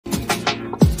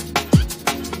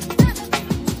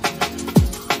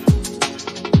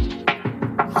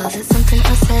Was it something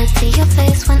I said to your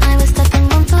face when I was stepping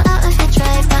one foot out of your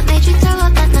drive that made you throw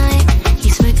up that night?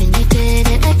 You smooth and you did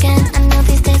it again, and now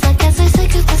these days I guess I'm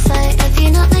sick of the sight of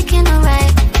you not looking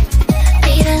alright.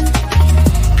 Breathe in,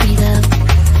 breathe out,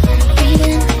 breathe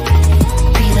in,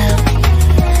 breathe out,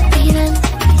 breathe in,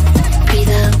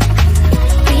 breathe out,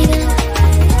 breathe in,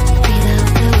 breathe out.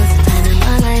 There was a time in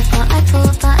my life where I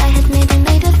thought that I had maybe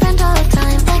made a friend all the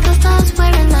time, like our stars were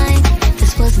in line.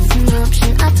 This wasn't an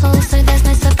option at all, so there's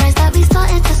no surprise that we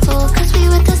started to stall, cause we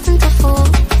were destined to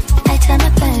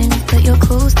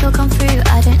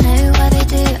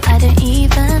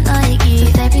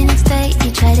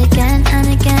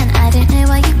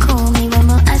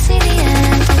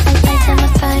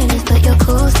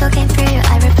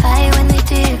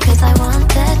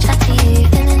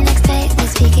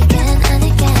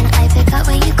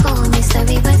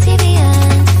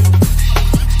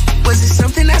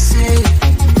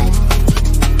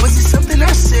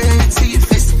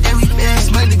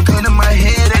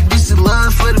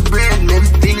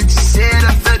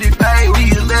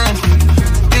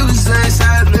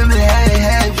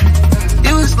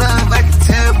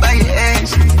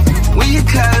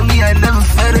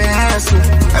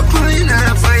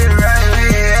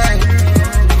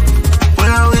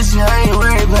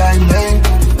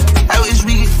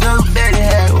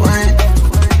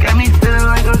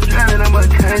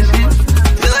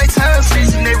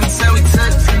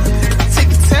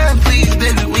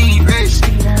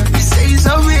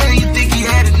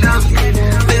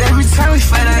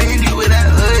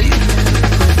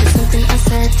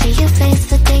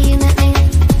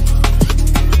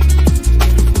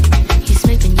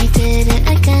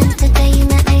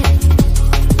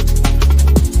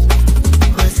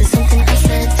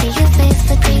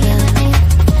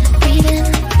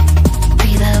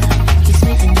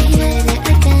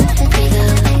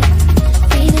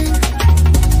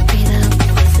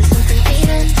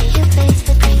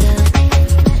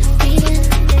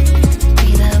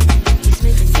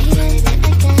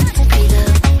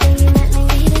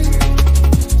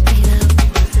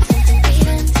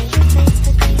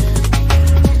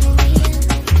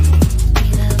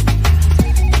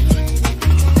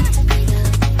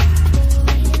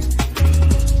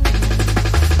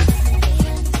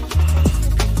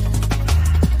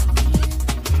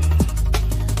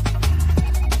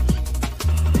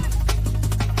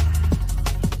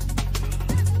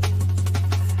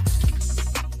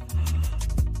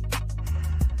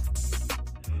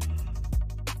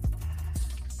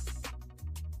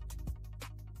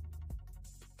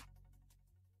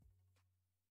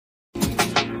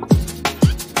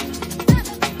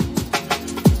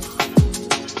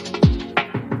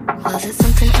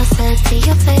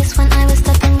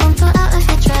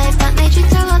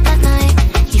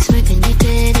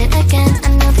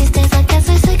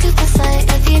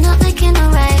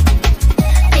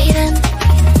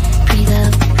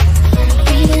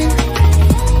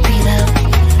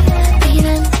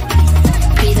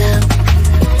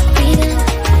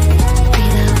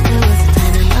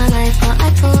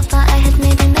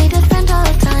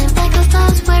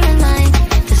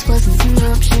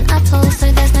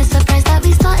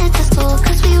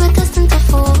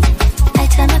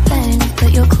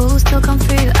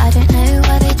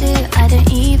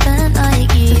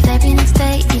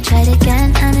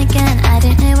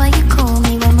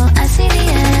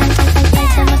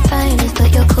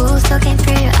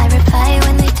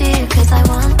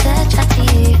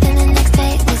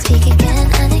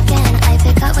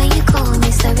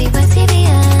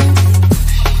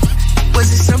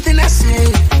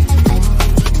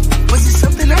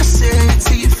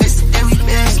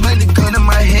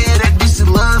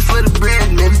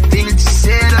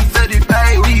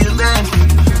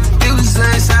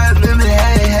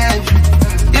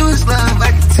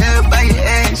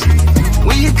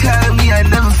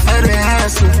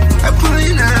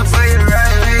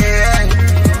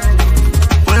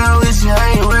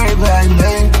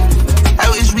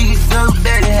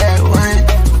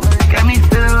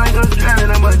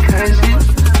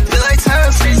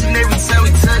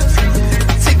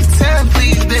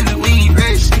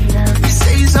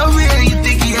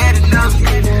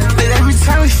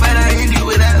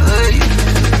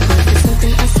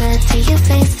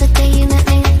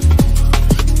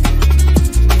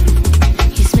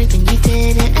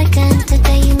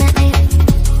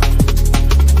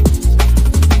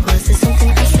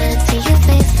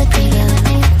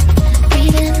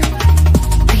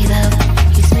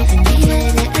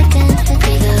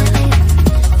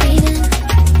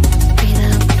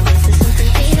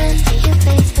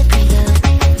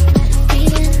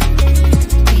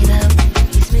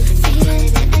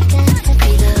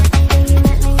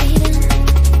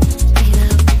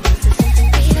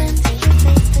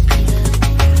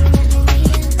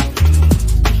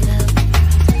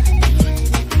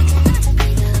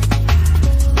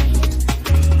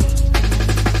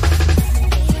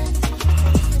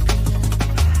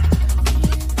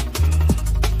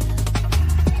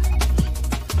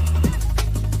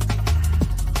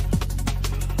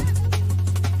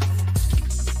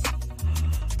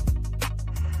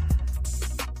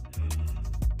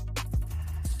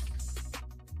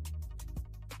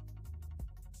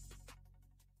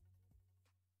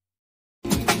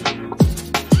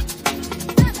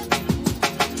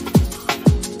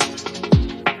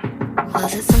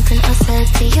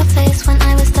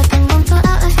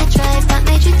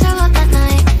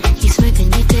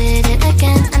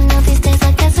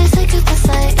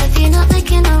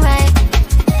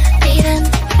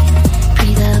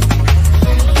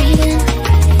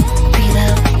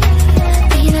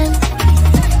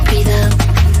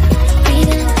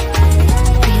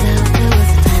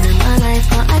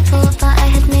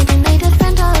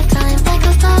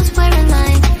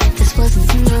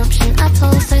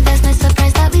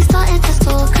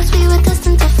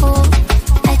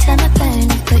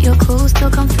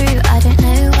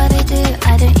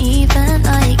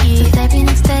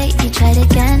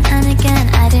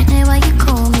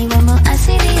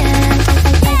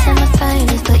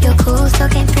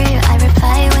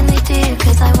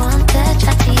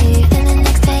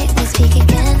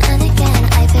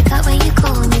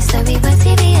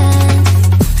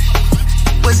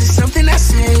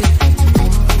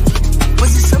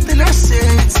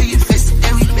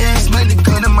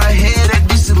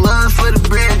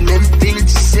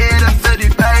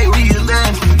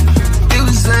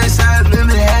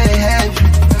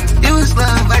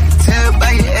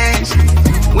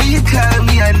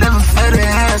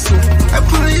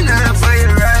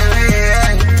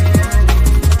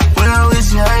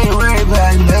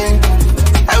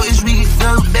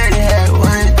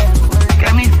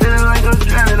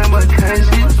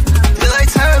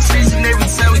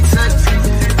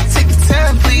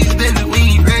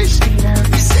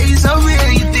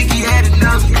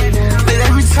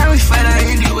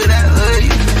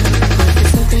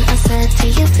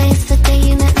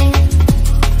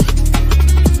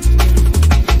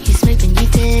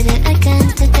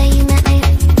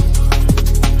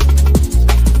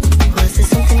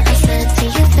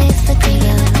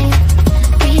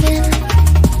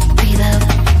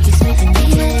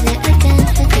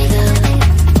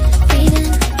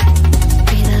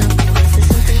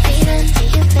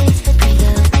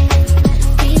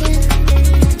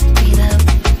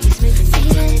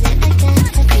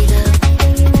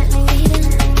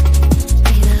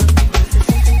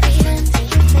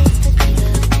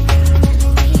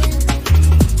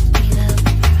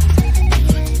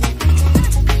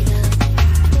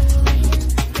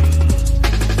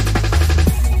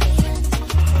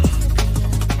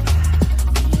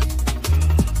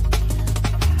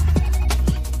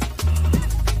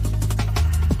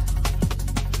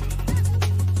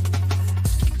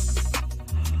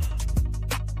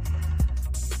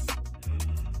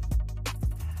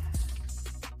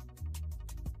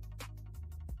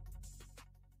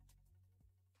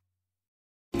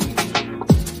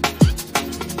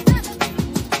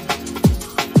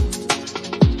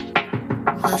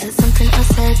Was it something I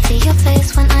said to your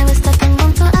face when I was stepping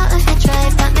 1 foot out of your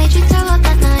drive that made you throw up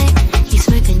that night? You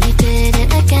smooth and you did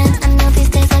it again. I know these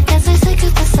days I get so sick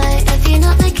of the sight of you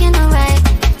not looking alright.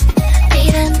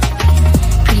 Breathe in,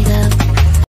 breathe out.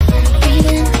 Breathe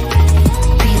in,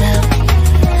 breathe out.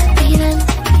 Breathe in,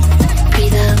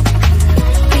 breathe out.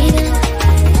 Breathe in,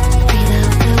 breathe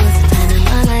out. There was a time in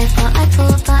my life where I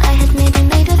thought that I had maybe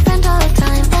made a friend all the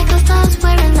time, like our stars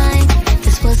were in line.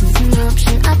 This wasn't an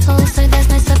option at all, so there's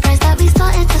no surprise that we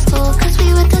started to fall, 'cause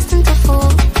we were destined to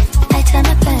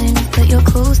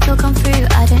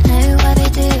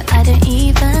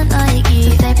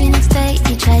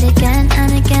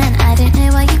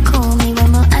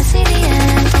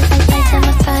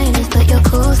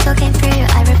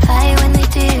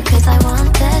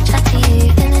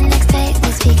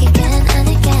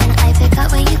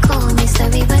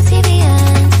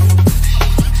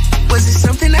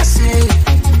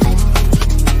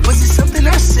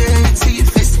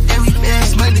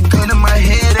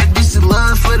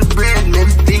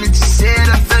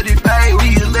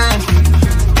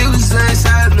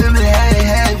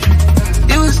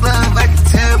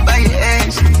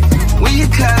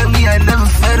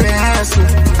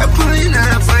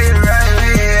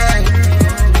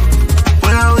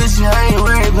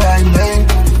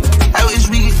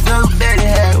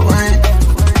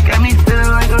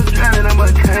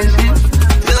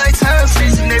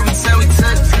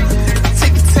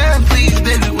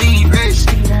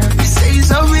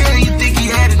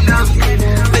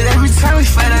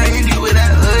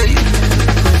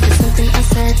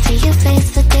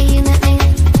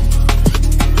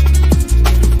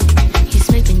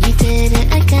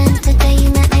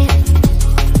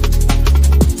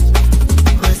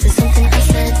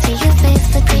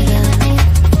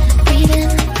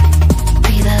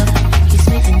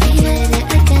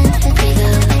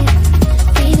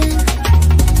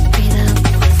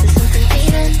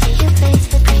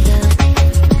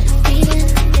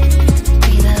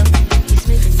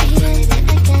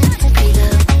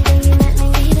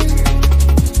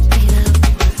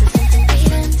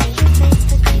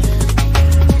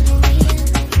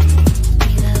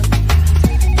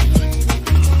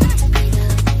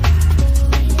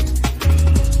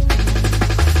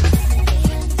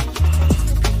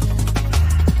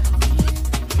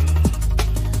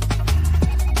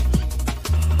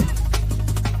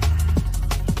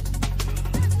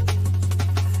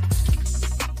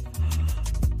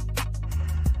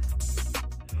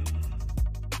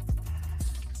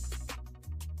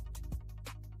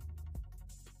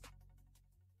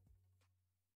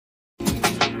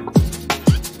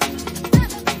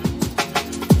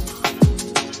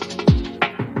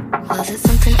Was it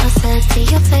something I said to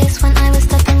your face when I was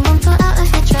stepping one foot out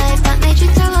of your drive that made you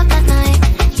throw up that night?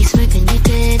 You smooth and you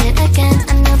did it again.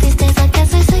 And now these days I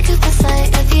guess I'm sick of the sight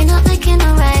of you not looking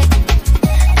alright.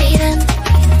 Breathe in,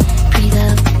 breathe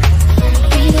out,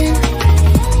 breathe in,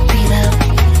 breathe out,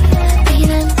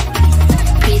 breathe in,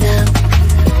 breathe out,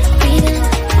 breathe in,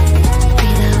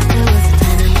 breathe out. There was a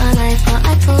time in my life where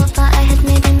I thought that I had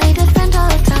maybe made a friend all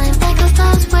the time, like our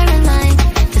stars were in line.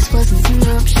 This wasn't an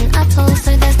option at all,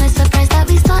 so there's no surprise that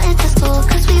we started to stall,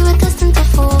 cause we were destined to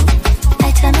fall.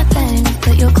 I turn my phone,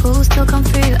 but your calls still come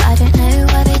through. I don't know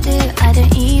what I do, I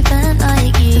don't even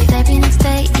like you. The very next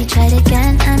day you tried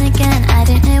again and again. I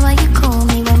don't know why you call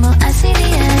me, when will I see the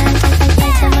end? I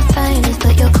turn my phone,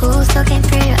 but your calls still came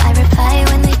through. I reply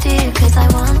when they do, cause I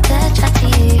want to chat to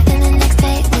you. Then the next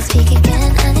day we'll speak again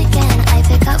and again. I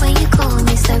pick up when you call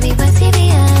me, so we won't see the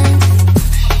end.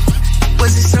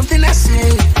 Was it something I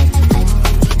said?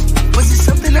 Was it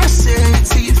something I said?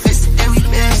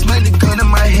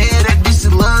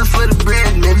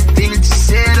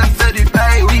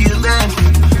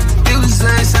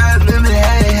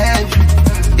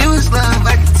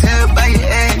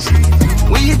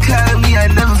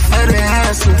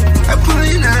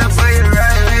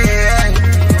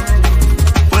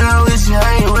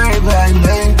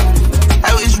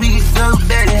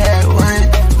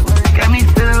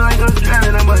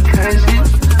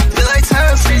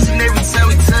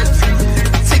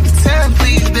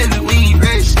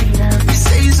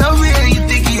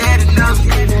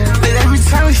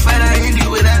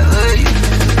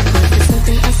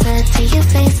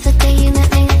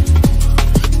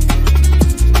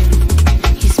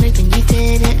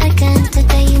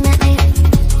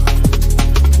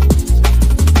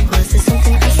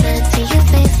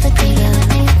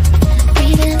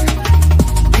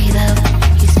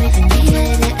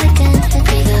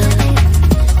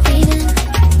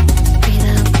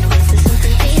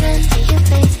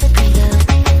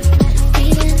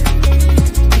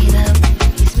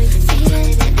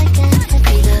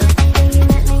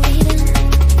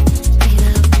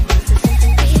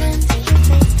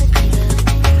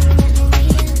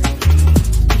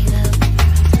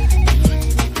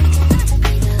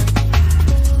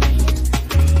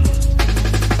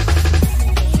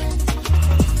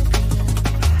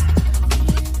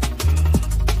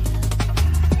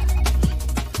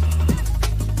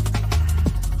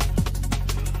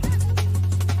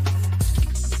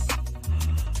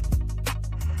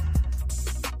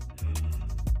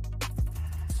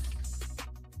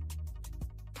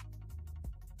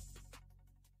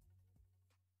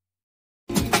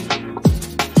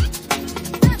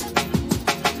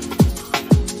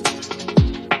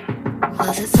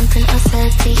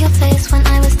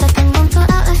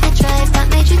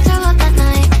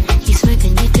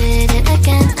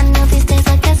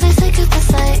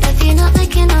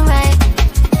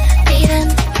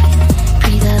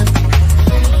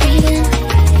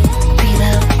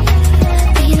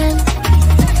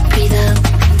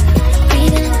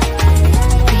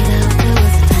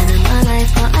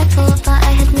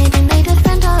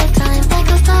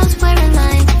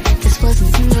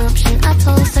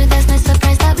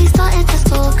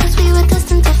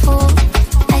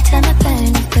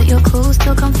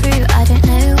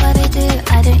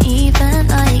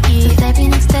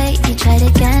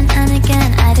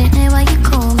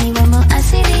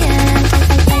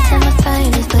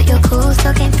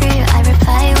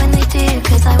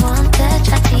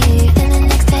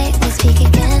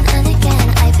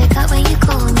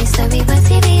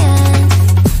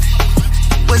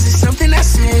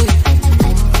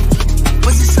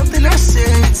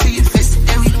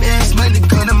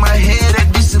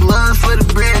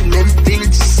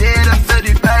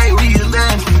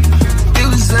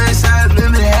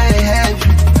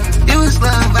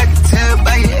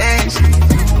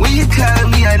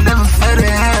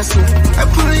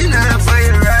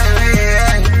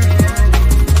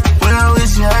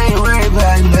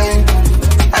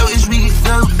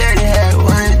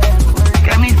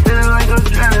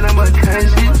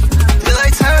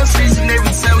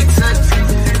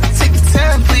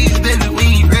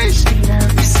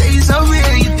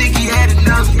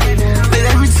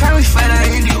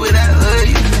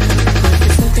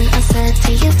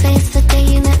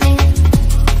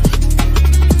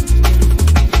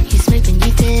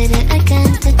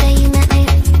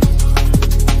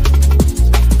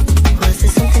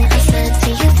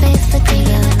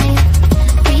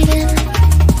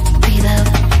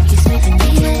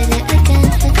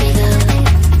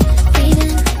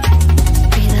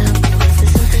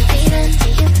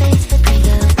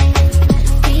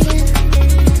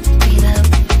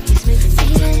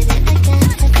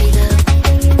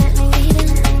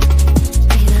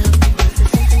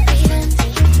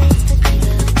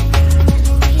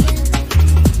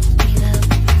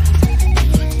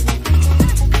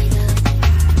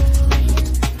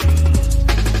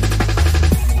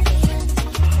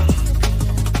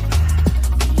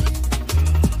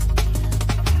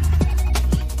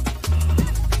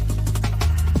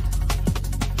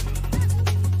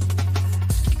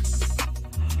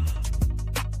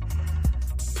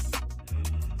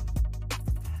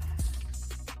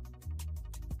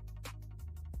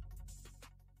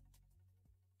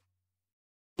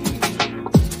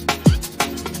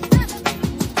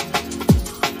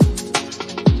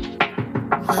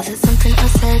 something I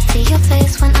said to your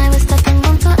face when I was stepping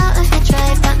one foot out of your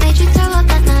drive that made you throw up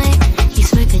that night? You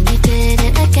smooth and you did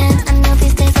it again. And now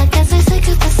these days I get so sick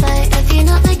of the sight of you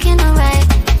not looking alright.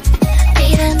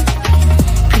 Breathe in,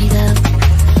 breathe out,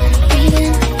 breathe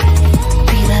in,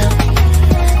 breathe out,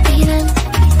 breathe in,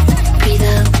 breathe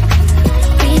out,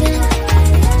 breathe in,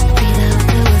 breathe out.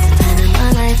 There was a time in my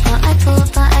life where I thought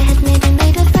that I had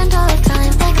made a friend all the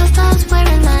time, like our stars were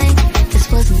in line. This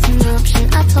wasn't an option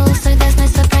at all, so there's no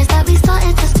surprise that we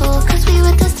started to stall, cause we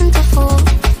were destined to fall.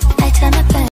 I turn my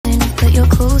phone, but your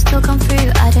calls still come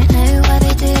through. I don't know what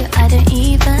I do, I don't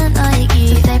even like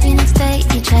you. The very next day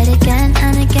you tried again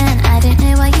and again. I don't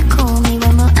know why you call me,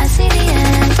 when will I see the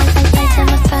end? I turn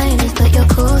my phone, but your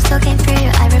calls still came through.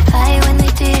 I reply when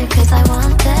they do, cause I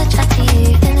want to chat to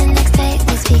you. Then the next day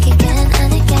we'll speak again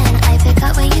and again. I pick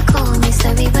up when you call me, so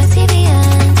we won't see the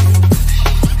end.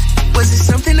 Was it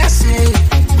something I said?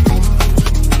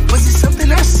 Was it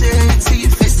something I said to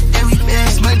your face that every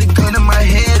man's money gun in my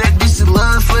head? I did some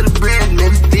love for the bread and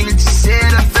everything that you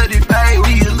said. I felt it right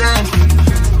when you left me.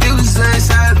 It was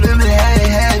us, I remember how it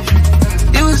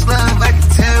happened. It was love, I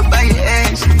could tell by your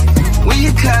action. When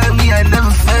you called me, I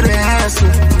never felt an answer.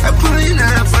 I put it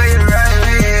up for you right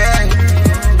where you at.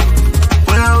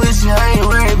 When I was you, I ain't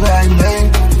worried about nothing.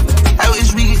 I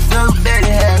wish we could feel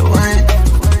better at one.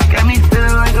 Got me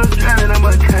feeling like I'm drowning, I'm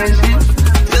unconscious.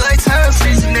 Feel like time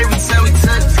freezing every time we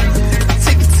touch.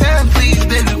 Take your time, please,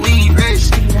 baby, we ain't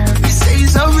rush. You say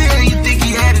it's over and you think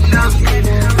you had enough.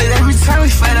 But every time we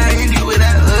fight, I end it with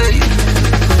I love you.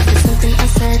 Was it something I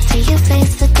said to your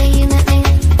face the day you met me?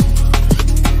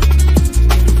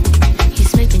 You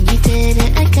smooth and you did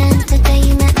it again the day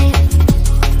you met me.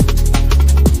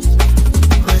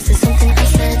 Was it something I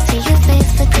said to your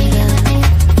face the day you met me?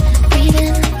 Breathe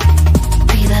in,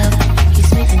 breathe out. You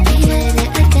smooth and you did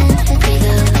it again the day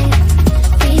you met me.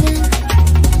 Breathe in,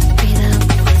 breathe out.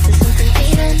 Was it something I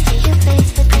said to your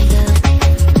face the day you met me?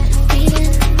 Breathe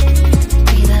in,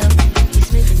 breathe out. You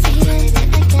smooth and you did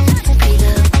it again the day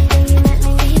you met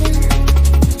me. Breathe in,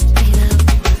 breathe out.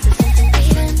 Was it something I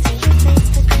said to your face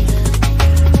the day you met me? Breathe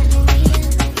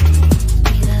in,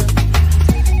 breathe out.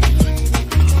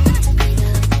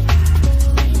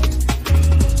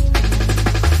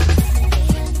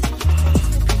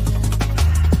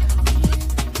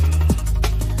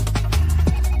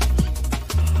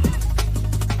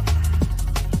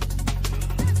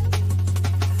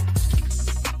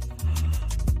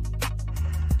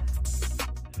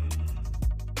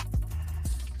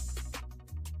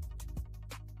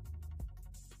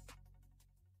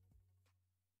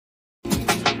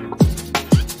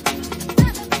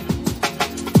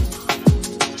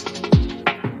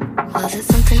 Was it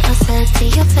something I said to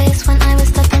your face when I was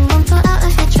stepping one foot out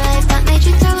of your drive that made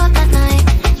you throw up that night?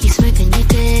 You smooth and you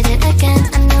did it again.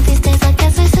 And now these days I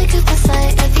get so sick of the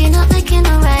sight of you not looking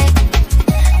alright.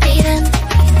 Breathe in,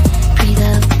 breathe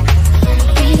out,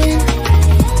 breathe in,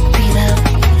 breathe out,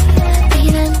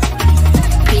 breathe in,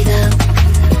 breathe out,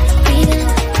 breathe in,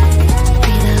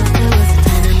 breathe out. There was a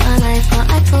time in my life where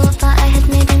I thought that I had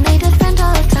made a friend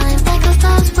all the time, like our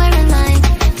stars were in line.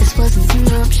 This wasn't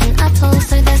an option at all,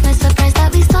 so there's no surprise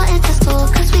that we started to stall,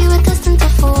 cause we were destined to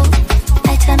fall.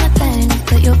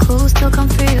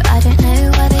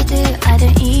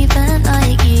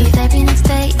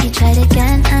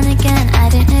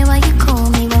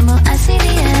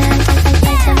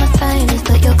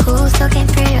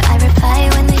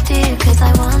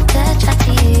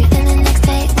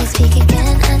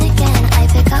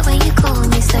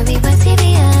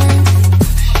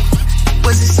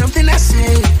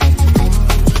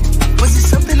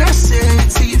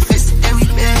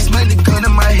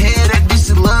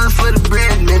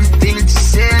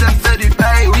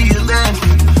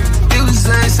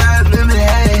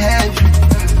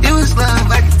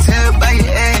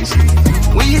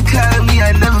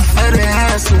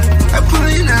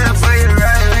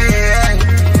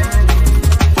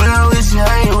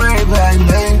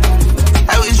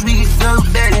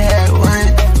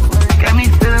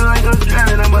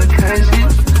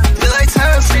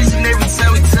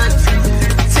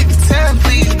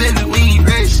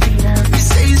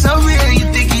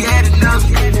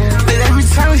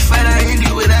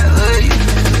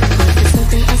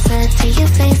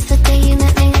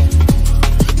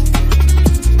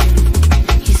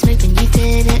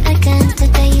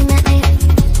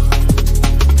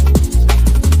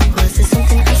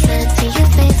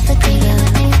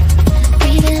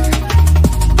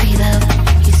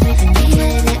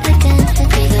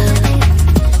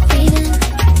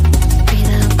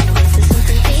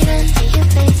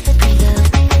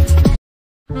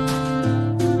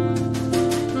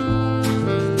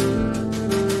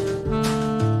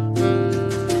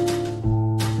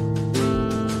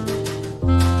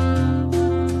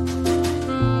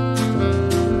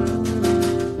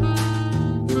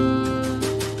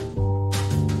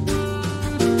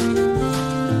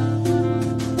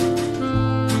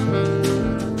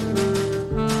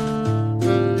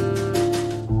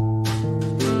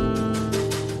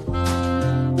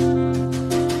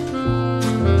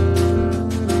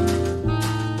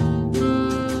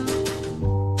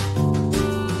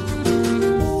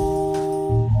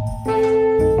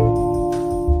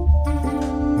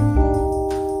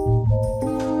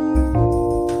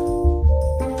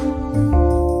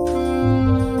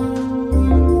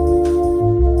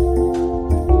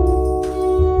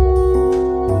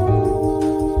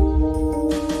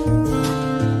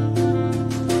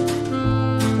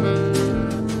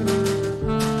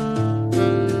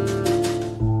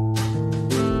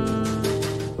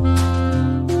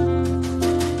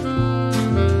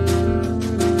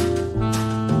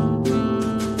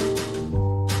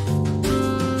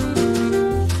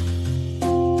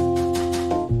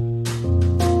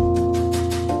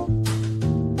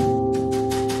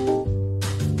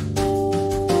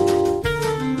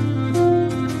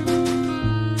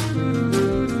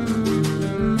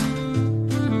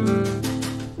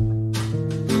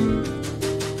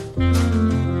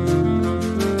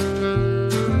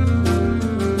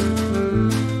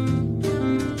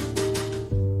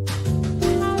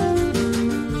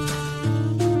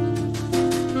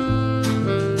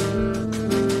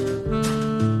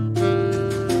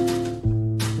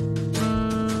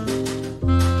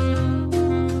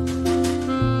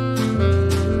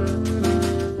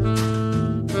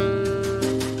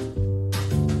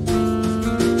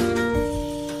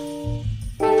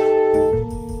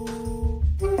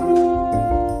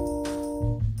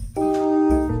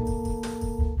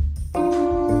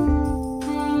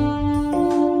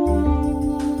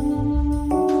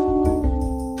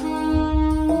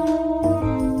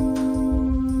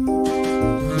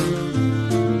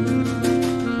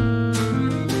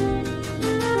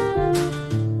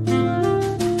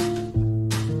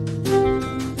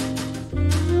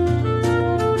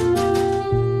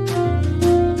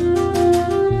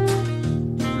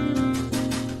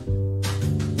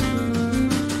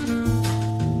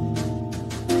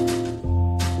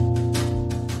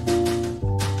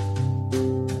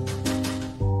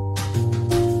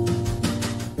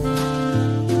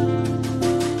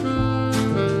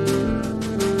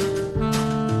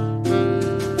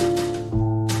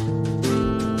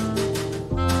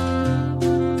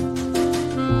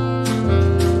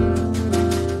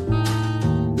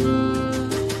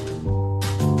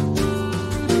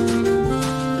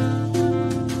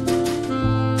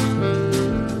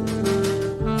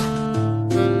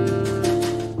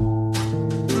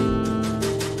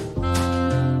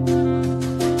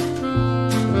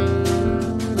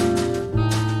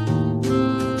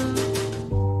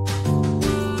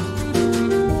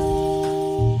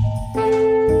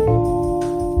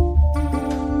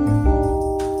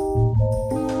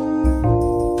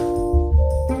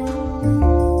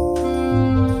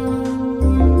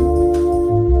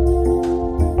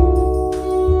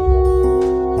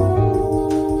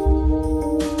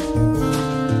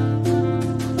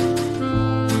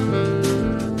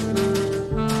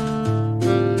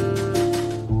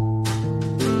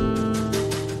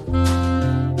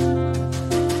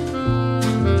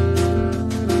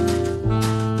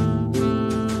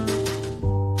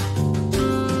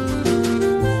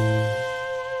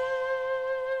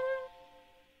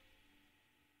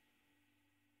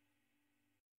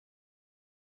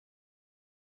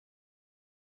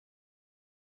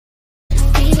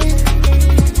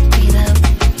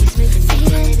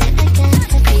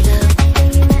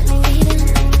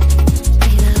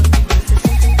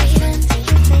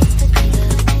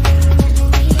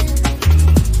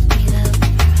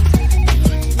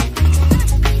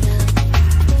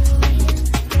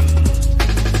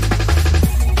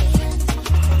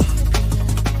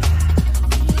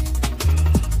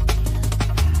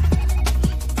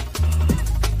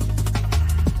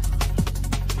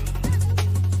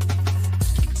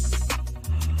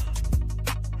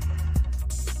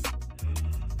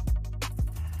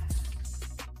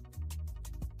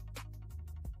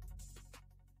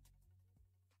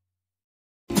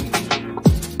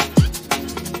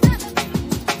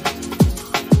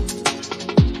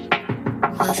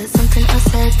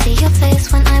 see your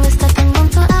face when I was stepping one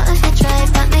foot out of your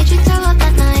drive. That made you throw up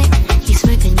that night. You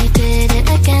smooth and you did it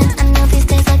again. I know these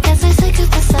days I get so sick of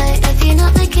the sight of you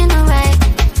not looking alright.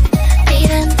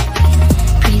 Breathe in,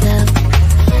 breathe out,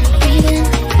 breathe in,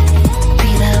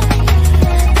 breathe out,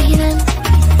 breathe in,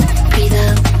 breathe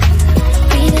out,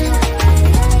 breathe in,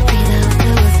 breathe out.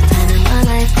 There was a time in my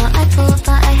life where I thought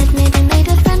that I had maybe made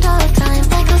a friend all the time.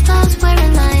 Like our stars were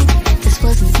in line. This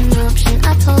wasn't an option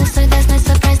at all, so there's no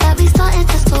surprise that we started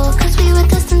to stall, cause we were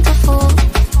destined to fall.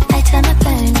 I turn my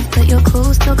phone, but your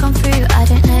calls still come through.